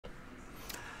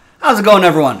How's it going,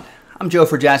 everyone? I'm Joe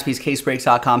for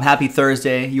JaspysCaseBreaks.com. Happy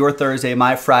Thursday, your Thursday,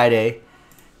 my Friday.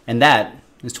 And that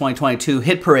is 2022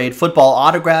 Hit Parade Football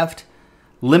Autographed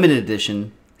Limited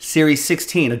Edition Series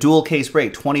 16, a dual case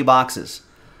break, 20 boxes.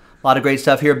 A lot of great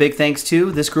stuff here. Big thanks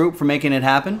to this group for making it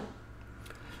happen.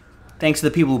 Thanks to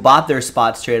the people who bought their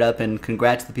spots straight up, and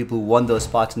congrats to the people who won those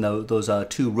spots in those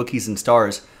two Rookies and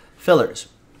Stars fillers.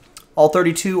 All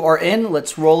 32 are in.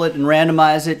 Let's roll it and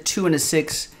randomize it. 2 and a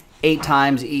 6, 8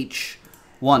 times each.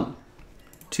 1,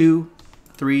 2,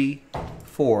 3,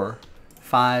 4,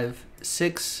 5,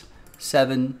 6,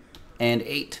 7, and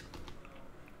 8.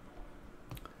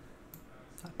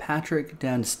 Patrick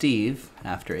down to Steve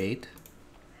after 8.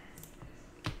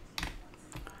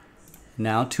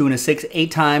 Now 2 and a 6,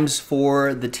 8 times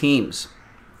for the teams.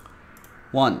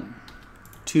 1,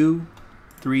 2,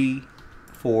 3,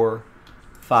 4,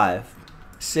 5,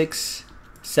 6,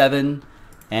 7,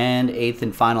 and 8th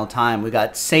and final time. We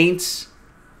got Saints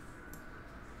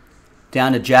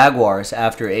down to Jaguars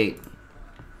after 8.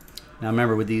 Now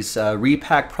remember, with these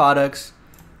repack products,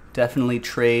 definitely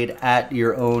trade at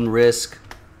your own risk.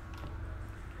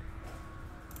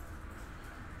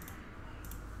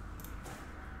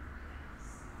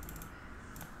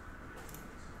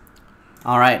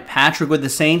 All right, Patrick with the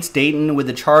Saints, Dayton with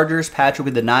the Chargers, Patrick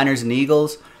with the Niners and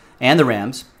Eagles and the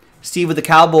Rams, Steve with the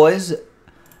Cowboys,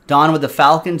 Don with the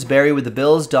Falcons, Barry with the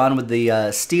Bills, Don with the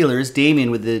Steelers,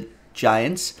 Damian with the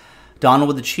Giants, Donald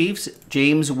with the Chiefs,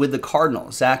 James with the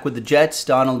Cardinals, Zach with the Jets,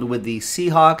 Donald with the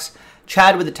Seahawks,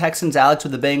 Chad with the Texans, Alex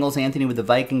with the Bengals, Anthony with the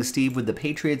Vikings, Steve with the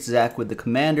Patriots, Zach with the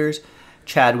Commanders,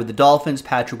 Chad with the Dolphins,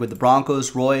 Patrick with the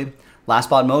Broncos, Roy, Last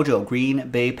Spot Mojo, Green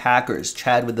Bay Packers,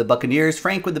 Chad with the Buccaneers,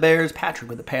 Frank with the Bears, Patrick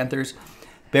with the Panthers,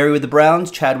 Barry with the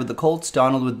Browns, Chad with the Colts,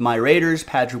 Donald with my Raiders,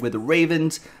 Patrick with the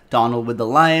Ravens, Donald with the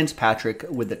Lions, Patrick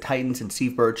with the Titans, and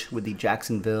Steve Birch with the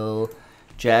Jacksonville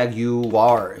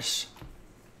Jaguars.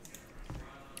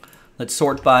 Let's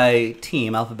sort by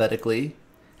team alphabetically.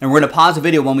 And we're going to pause the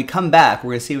video. When we come back,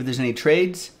 we're going to see if there's any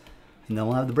trades, and then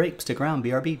we'll have the break. Stick around,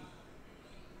 BRB.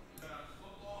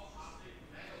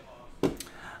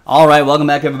 All right, welcome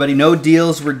back, everybody. No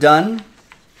deals were done.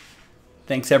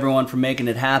 Thanks, everyone, for making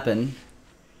it happen.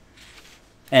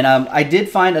 And I did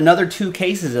find another 2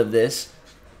 cases of this,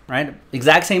 right?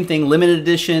 Exact same thing, limited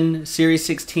edition, Series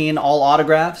 16, all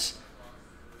autographs,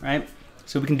 right?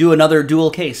 So we can do another dual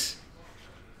case.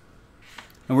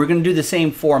 And we're going to do the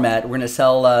same format. We're going to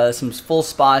sell some full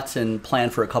spots and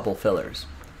plan for a couple fillers.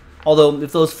 Although,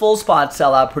 if those full spots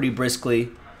sell out pretty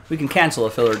briskly, we can cancel a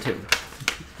filler too.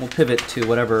 We'll pivot to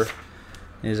whatever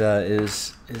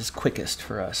is quickest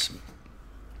for us.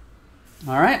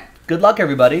 All right. Good luck,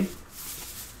 everybody.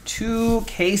 2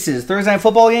 cases. Thursday night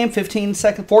football game. 14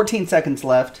 seconds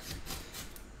left.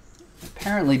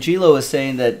 Apparently, Gilo is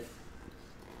saying that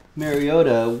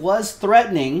Mariota was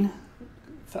threatening.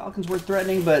 Falcons were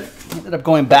threatening, but ended up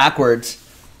going backwards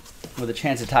with a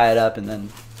chance to tie it up, and then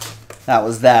that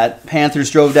was that. Panthers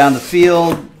drove down the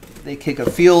field. They kick a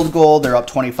field goal. They're up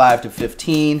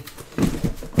 25-15.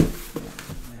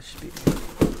 That should be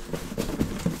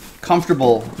a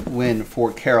comfortable win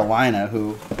for Carolina,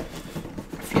 who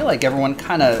I feel like everyone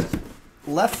kind of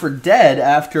left for dead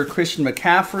after Christian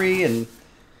McCaffrey and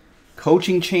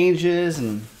coaching changes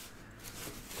and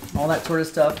all that sort of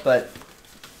stuff. But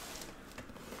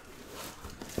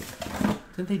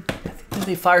didn't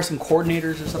they fire some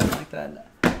coordinators or something like that?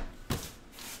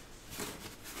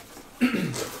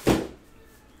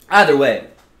 Either way,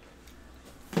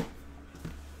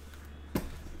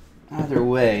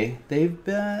 they've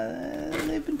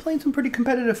been playing some pretty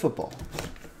competitive football.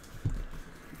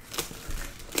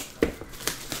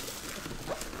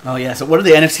 Oh yeah, so what do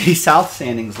the NFC South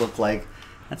standings look like?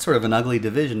 That's sort of an ugly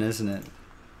division, isn't it?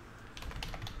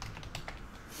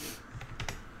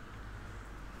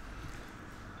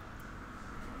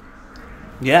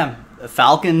 Yeah, the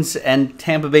Falcons and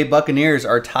Tampa Bay Buccaneers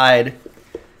are tied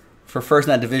for first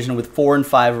in that division with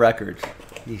 4-5 records.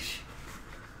 Yeesh.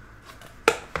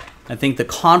 I think the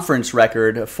conference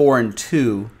record of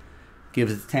 4-2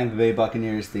 gives the Tampa Bay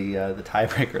Buccaneers the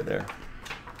tiebreaker there.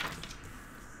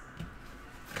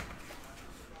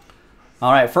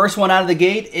 All right, first one out of the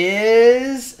gate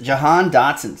is Jahan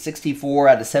Dotson, 64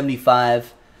 out of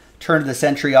 75. Turn of the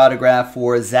century autograph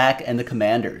for Zach and the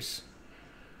Commanders.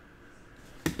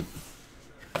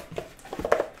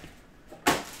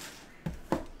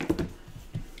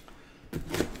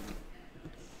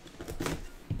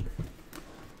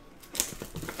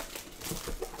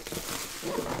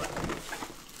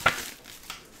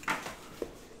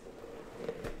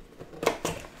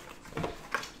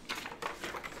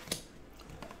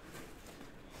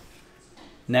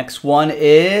 Next one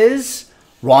is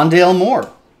Rondale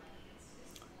Moore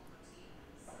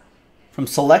from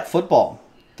Select Football.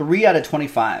 3 out of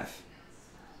 25.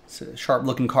 It's a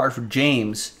sharp-looking card for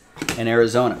James in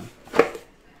Arizona.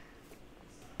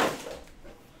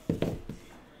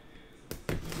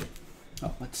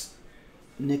 Oh,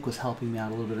 Nick was helping me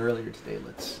out a little bit earlier today.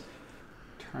 Let's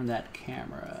turn that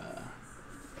camera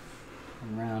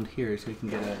around here so we can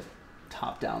get a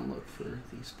top-down look for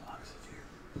these boxes here.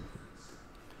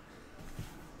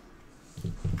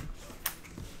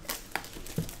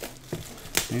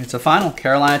 And it's a final.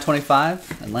 Carolina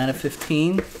 25, Atlanta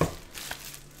 15.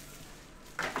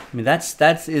 I mean,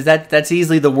 that's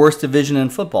easily the worst division in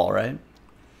football, right?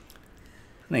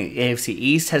 I think AFC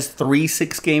East has 3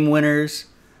 6-game winners.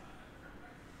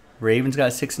 Ravens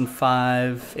got 6 and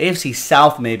 5. AFC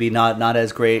South maybe not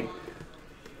as great.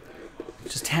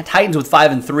 Just Titans with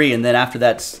 5 and 3, and then after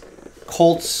that's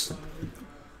Colts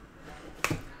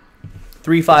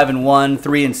 3 5 and 1,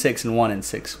 3 and 6, and 1 and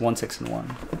 6, 1 6 and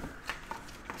 1.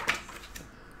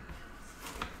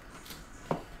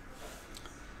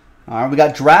 All right, we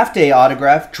got draft day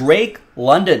autograph. Drake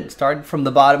London. Started from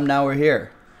the bottom, now we're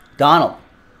here. Donald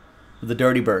with the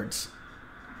Dirty Birds.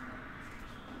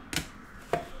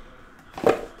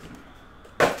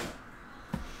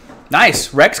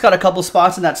 Nice. Rex got a couple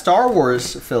spots in that Star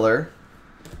Wars filler.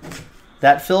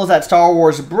 That fills that Star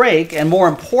Wars break, and more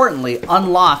importantly,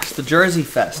 unlocks the Jersey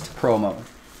Fest promo.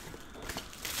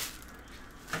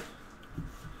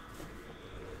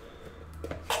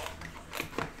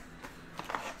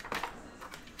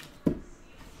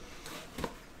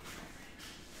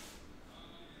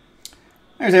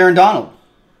 There's Aaron Donald.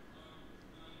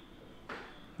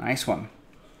 Nice one.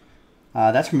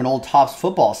 That's from an old Topps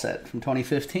football set from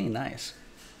 2015. Nice.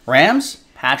 Rams,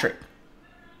 Patrick.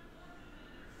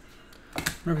 I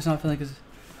wonder if it's not feeling like it's...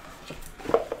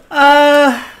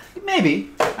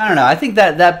 maybe. I don't know. I think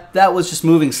that was just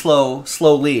moving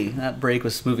slowly. That break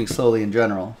was moving slowly in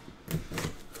general.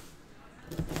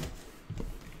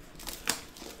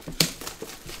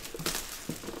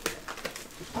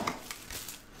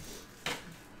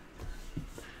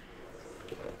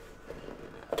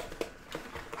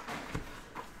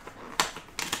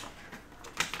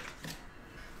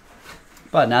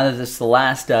 But now that it's the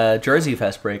last Jersey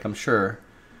Fest break, I'm sure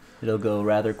it'll go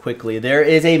rather quickly. There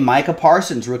is a Micah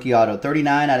Parsons rookie auto,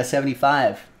 39 out of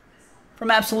 75 from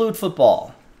Absolute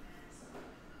Football.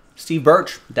 Steve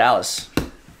Birch, Dallas.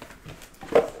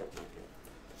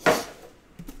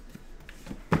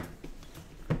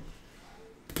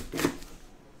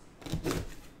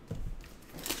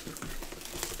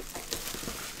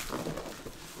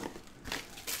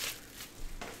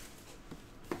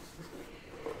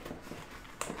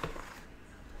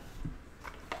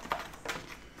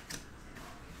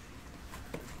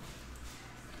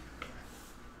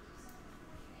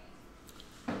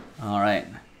 All right.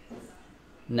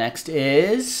 Next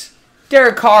is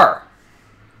Derek Carr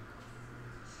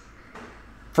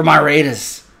for my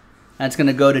Raiders. That's going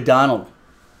to go to Donald.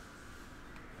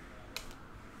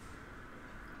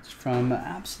 It's from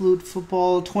Absolute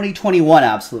Football, 2021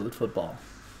 Absolute Football.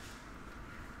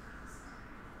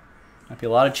 Might be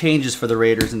a lot of changes for the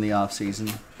Raiders in the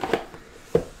offseason.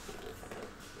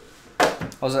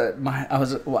 I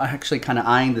was actually kind of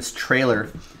eyeing this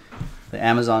trailer. The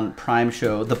Amazon Prime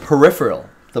show, The Peripheral.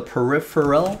 The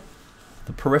Peripheral?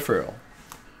 The Peripheral.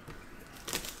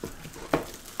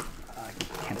 I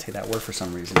can't say that word for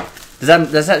some reason.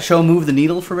 Does that show move the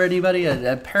needle for anybody?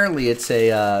 Apparently it's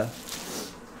a...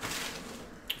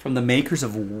 from the makers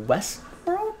of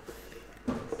Westworld?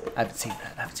 I haven't seen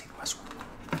that. I haven't seen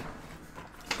Westworld.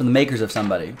 From the makers of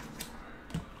somebody.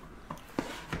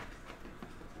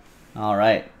 All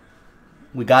right.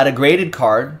 We got a graded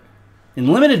card. In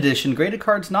limited edition, graded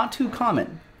cards not too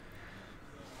common.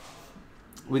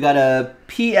 We got a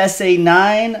PSA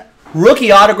 9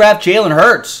 rookie autograph Jalen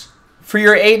Hurts for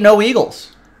your 8-0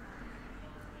 Eagles.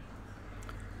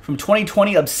 From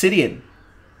 2020 Obsidian.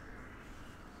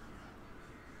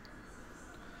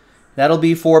 That'll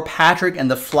be for Patrick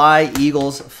and the Fly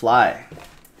Eagles Fly.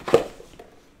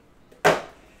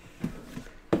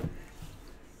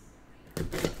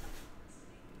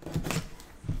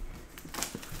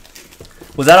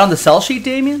 Was that on the sell sheet,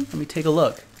 Damien? Let me take a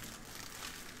look.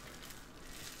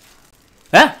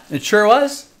 Yeah, it sure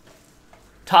was.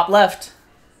 Top left.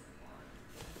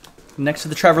 Next to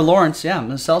the Trevor Lawrence. Yeah, on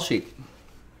the sell sheet.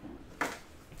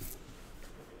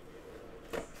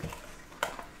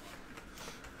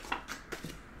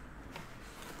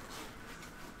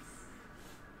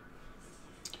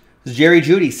 This is Jerry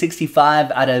Jeudy,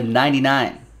 65 out of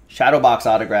 99. Shadow box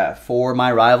autograph for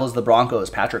my rivals, the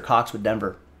Broncos. Patrick Cox with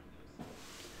Denver.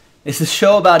 Is the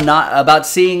show about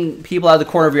seeing people out of the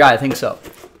corner of your eye? I think so.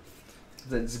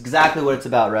 That's exactly what it's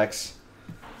about, Rex.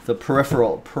 The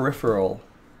peripheral.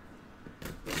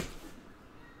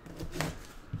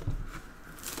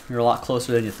 You're a lot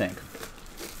closer than you think.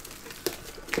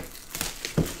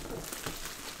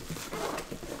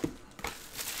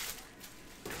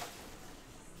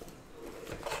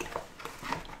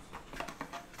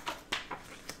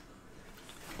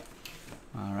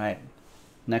 All right.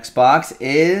 Next box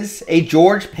is a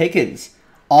George Pickens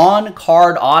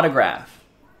on-card autograph.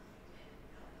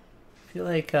 I feel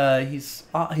like he's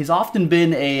often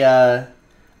been a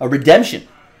redemption.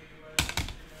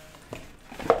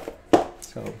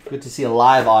 So good to see a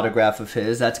live autograph of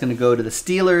his. That's going to go to the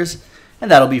Steelers,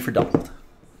 and that'll be for Donald.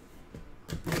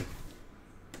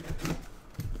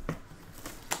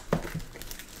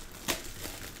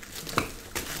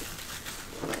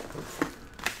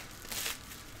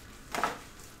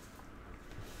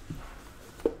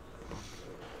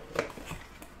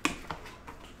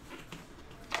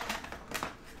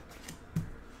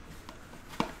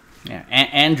 Yeah,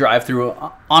 and drive-through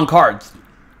on cards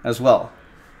as well.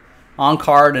 On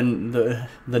card and the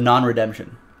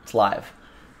non-redemption. It's live.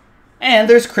 And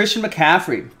there's Christian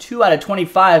McCaffrey. 2 out of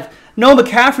 25. No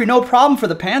McCaffrey, no problem for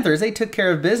the Panthers. They took care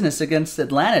of business against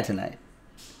Atlanta tonight.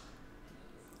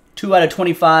 2 out of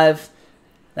 25.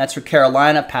 That's for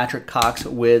Carolina. Patrick Cox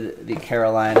with the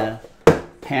Carolina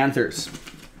Panthers.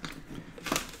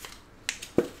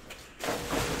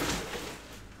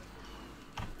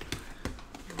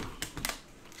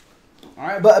 All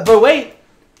right, but wait.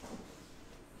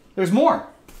 There's more.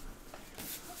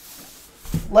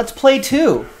 Let's play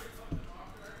two.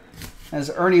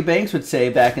 As Ernie Banks would say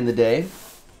back in the day.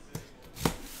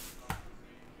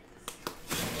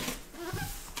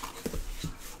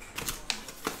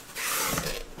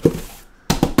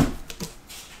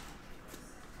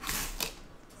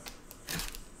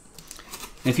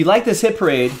 If you like this Hit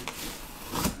Parade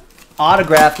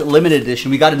autographed limited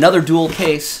edition, we got another dual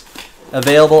case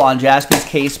available on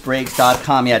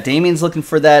jaspyscasebreaks.com. Yeah, Damien's looking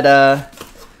for that,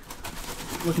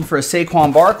 looking for a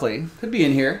Saquon Barkley. Could be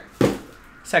in here.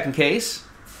 Second case.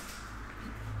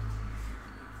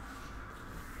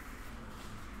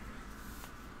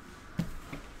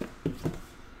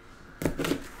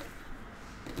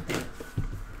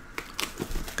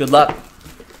 Good luck.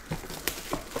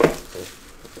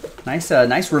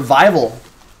 Nice revival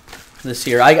this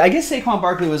year. I guess Saquon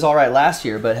Barkley was all right last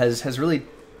year, but has really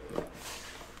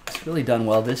done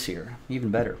well this year. Even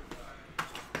better.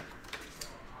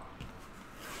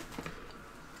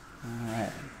 All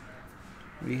right.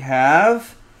 We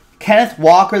have Kenneth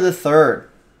Walker III.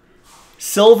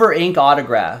 Silver ink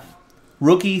autograph.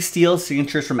 Rookie steel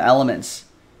signatures from Elements.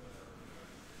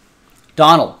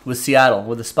 Donald with Seattle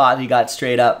with the spot he got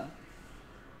straight up.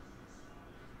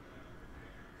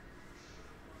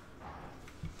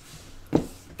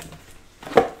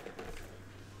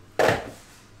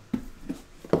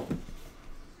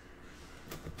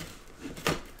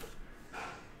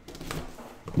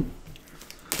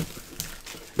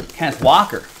 Kenneth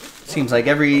Walker. Seems like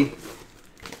every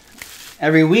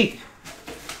week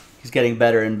he's getting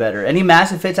better and better. Any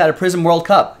massive hits out of Prism World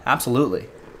Cup? Absolutely.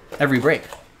 Every break.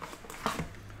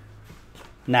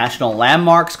 National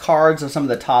landmarks cards of some of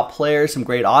the top players. Some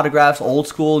great autographs. Old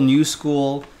school, new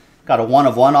school. Got a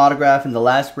 1-of-1 autograph in the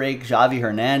last break. Javi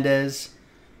Hernandez.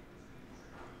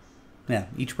 Yeah,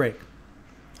 each break.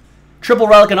 Triple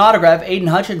relic and autograph. Aiden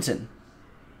Hutchinson.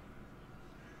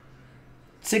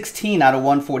 16 out of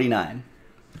 149.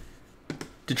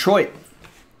 Detroit.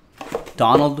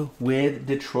 Donald with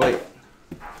Detroit.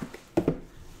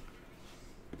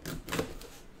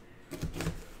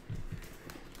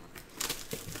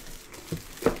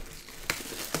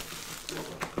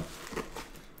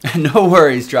 No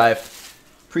worries, Drive.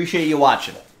 Appreciate you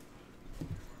watching.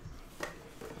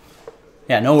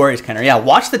 Yeah, no worries, Kenner. Yeah,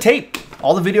 watch the tape.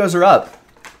 All the videos are up.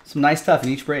 Some nice stuff in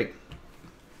each break.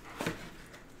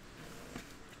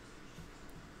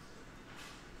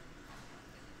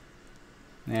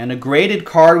 And a graded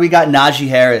card, we got Najee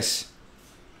Harris.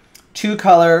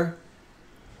 Two-color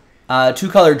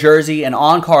jersey and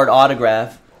on-card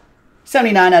autograph.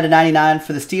 79 out of 99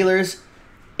 for the Steelers.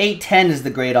 810 is the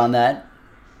grade on that.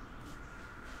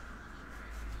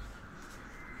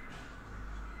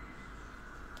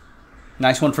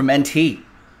 Nice one from NT.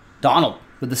 Donald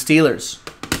with the Steelers.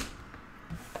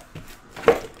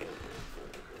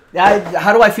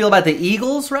 How do I feel about the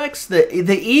Eagles, Rex? The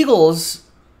Eagles...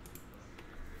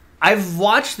 I've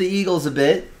watched the Eagles a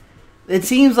bit. It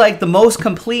seems like the most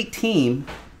complete team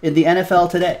in the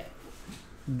NFL today.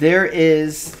 There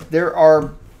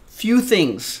are few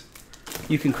things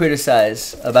you can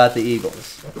criticize about the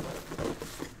Eagles.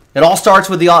 It all starts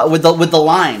with the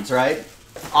lines, right?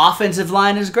 Offensive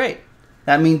line is great.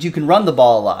 That means you can run the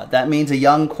ball a lot. That means a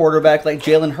young quarterback like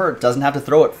Jalen Hurts doesn't have to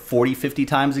throw it 40, 50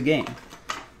 times a game.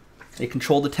 They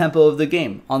control the tempo of the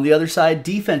game. On the other side,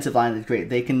 defensive line is great.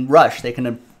 They can rush. They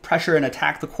can pressure and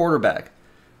attack the quarterback,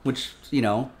 which, you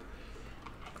know,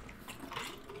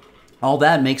 all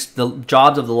that makes the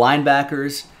jobs of the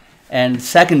linebackers and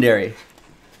secondary,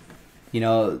 you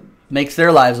know, makes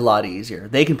their lives a lot easier.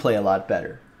 They can play a lot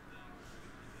better.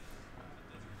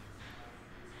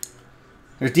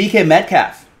 There's DK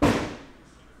Metcalf.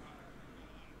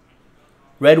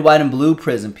 Red, white, and blue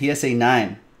prism, PSA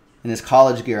 9 in his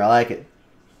college gear. I like it.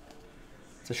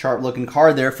 It's a sharp-looking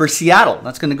card there for Seattle.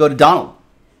 That's going to go to Donald.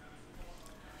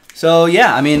 So,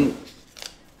 yeah, I mean,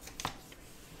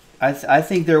 I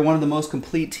think they're one of the most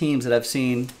complete teams that I've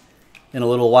seen in a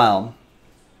little while.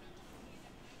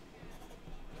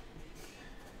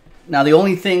 Now, the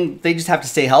only thing, they just have to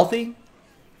stay healthy.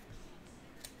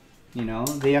 You know,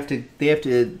 they have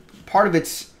to, part of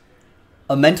it's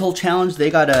a mental challenge. They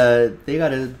gotta,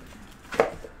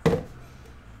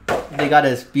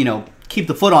 you know, keep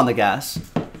the foot on the gas.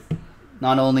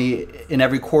 Not only in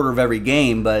every quarter of every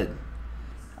game, but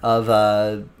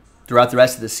throughout the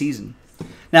rest of the season.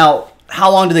 Now,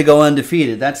 how long do they go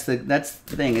undefeated? That's the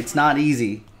thing. It's not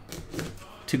easy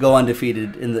to go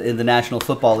undefeated in the National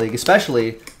Football League,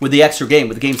 especially with the extra game,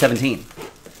 with Game 17.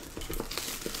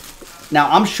 Now,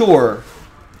 I'm sure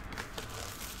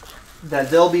that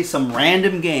there'll be some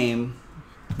random game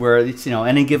where it's, you know,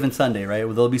 any given Sunday, right?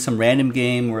 Where there'll be some random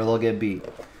game where they'll get beat.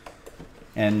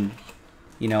 And,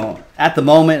 you know, at the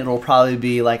moment, it'll probably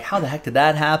be like, how the heck did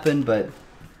that happen? But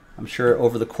I'm sure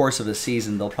over the course of the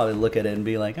season, they'll probably look at it and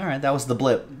be like, all right, that was the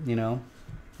blip, you know?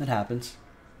 It happens.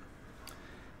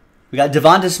 We got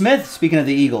Devonta Smith, speaking of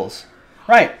the Eagles.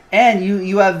 Right, and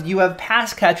you have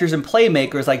pass catchers and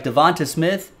playmakers like Devonta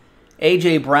Smith,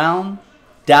 A.J. Brown,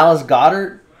 Dallas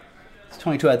Goedert. It's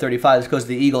 22 out of 35. This goes to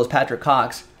the Eagles, Patrick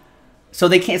Cox. So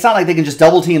they can't. It's not like they can just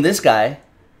double team this guy,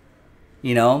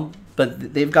 you know.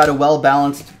 But they've got a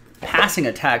well-balanced passing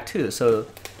attack too. So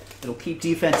it'll keep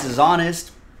defenses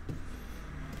honest.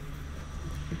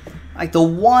 Like the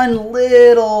one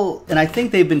little, and I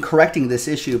think they've been correcting this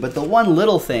issue, but the one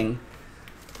little thing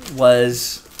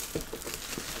was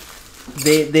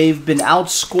they've been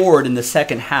outscored in the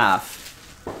second half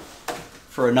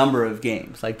for a number of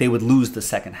games. Like they would lose the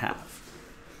second half,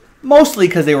 mostly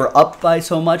because they were up by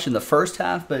so much in the first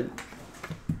half. But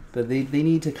they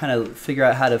need to kind of figure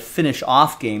out how to finish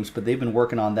off games. But they've been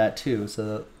working on that too.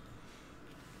 So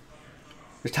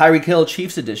there's Tyreek Hill,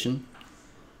 Chiefs edition,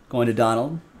 going to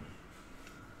Donald.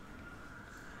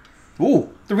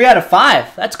 Ooh, 3 out of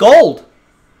 5. That's gold.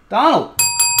 Donald.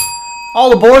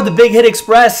 All aboard the Big Hit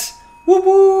Express. Whoop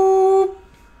whoop.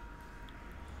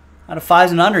 Out of 5s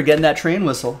and under, getting that train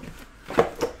whistle.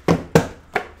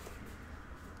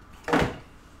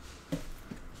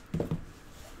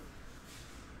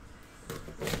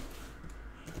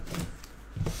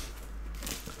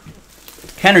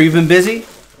 Kenner, you've been busy?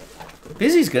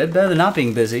 Busy's good, better than not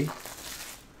being busy.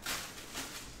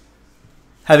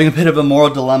 Having a bit of a moral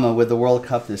dilemma with the World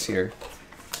Cup this year.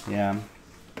 Yeah.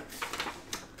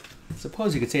 I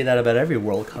suppose you could say that about every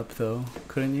World Cup, though,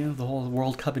 couldn't you? The whole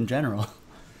World Cup in general.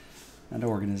 And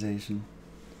organization.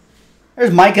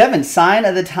 There's Mike Evans, Sign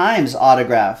of the Times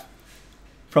autograph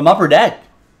from Upper Deck.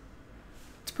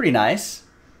 It's pretty nice.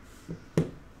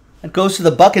 It goes to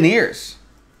the Buccaneers.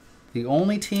 The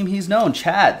only team he's known,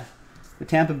 Chad, the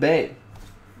Tampa Bay.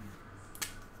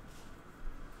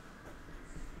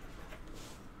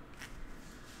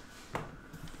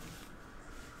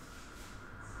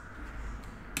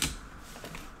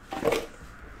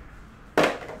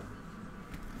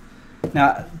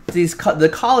 Now, the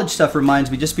college stuff reminds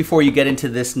me, just before you get into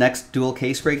this next dual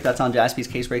case break, that's on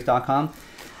jaspyscasebreak.com,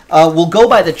 we'll go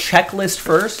by the checklist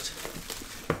first.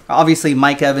 Obviously,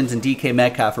 Mike Evans and DK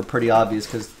Metcalf are pretty obvious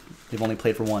because they've only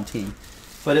played for one team.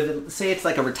 But if say it's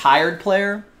like a retired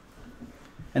player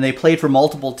and they played for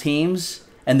multiple teams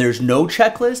and there's no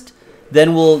checklist,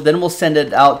 then we'll send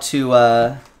it out to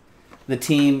the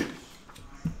team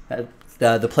that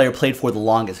the player played for the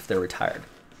longest if they're retired.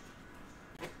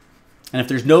 And if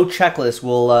there's no checklist,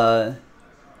 we'll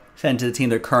send it to the team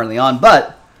they're currently on.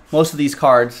 But most of these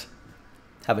cards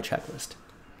have a checklist.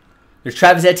 There's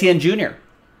Travis Etienne Jr.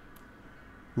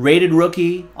 Rated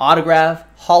rookie, autograph,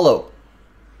 hollow.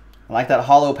 I like that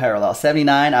hollow parallel.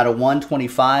 79 out of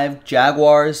 125.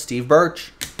 Jaguars, Steve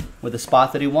Birch with the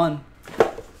spot that he won.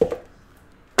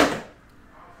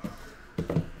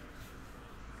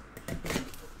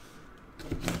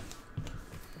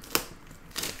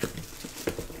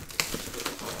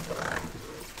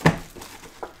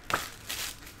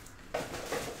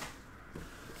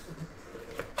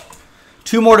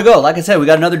 2 more to go. Like I said, we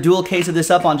got another dual case of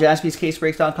this up on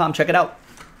jaspyscasebreaks.com. Check it out.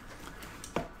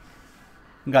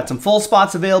 We've got some full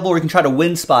spots available, or you can try to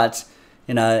win spots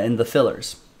in the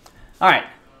fillers. All right.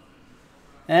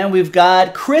 And we've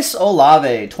got Chris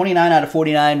Olave, 29 out of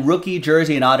 49, rookie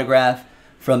jersey and autograph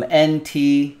from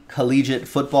NT Collegiate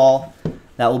Football.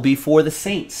 That will be for the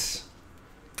Saints.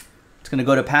 It's going to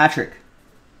go to Patrick.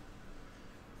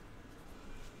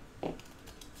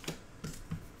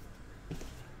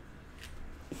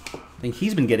 I think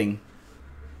he's been getting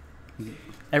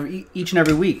each and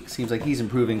every week. Seems like he's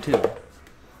improving too.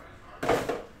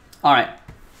 All right.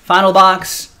 Final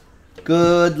box.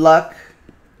 Good luck.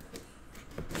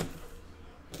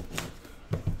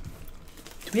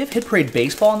 Do we have Hit Parade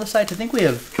Baseball on the site? I think we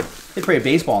have Hit Parade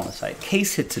Baseball on the site.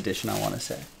 Case Hits Edition, I want to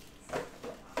say.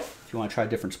 If you want to try a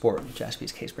different sport,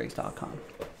 jaspyscasebreaks.com.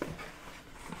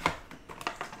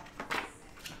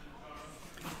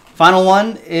 Final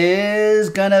one is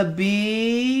going to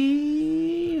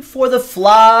be for the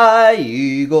Fly.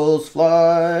 Eagles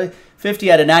fly.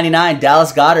 50 out of 99.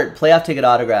 Dallas Goedert, playoff ticket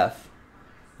autograph.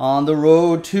 On the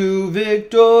road to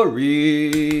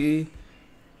victory.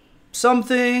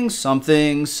 Something,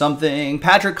 something, something.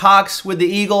 Patrick Cox with the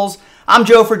Eagles. I'm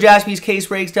Joe for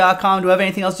jaspyscasebreaks.com. Do I have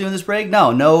anything else to do in this break?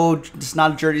 No, it's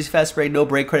not a Jerseys Fest break. No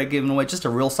break credit given away. Just a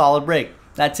real solid break.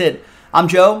 That's it. I'm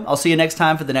Joe. I'll see you next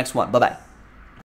time for the next one. Bye-bye.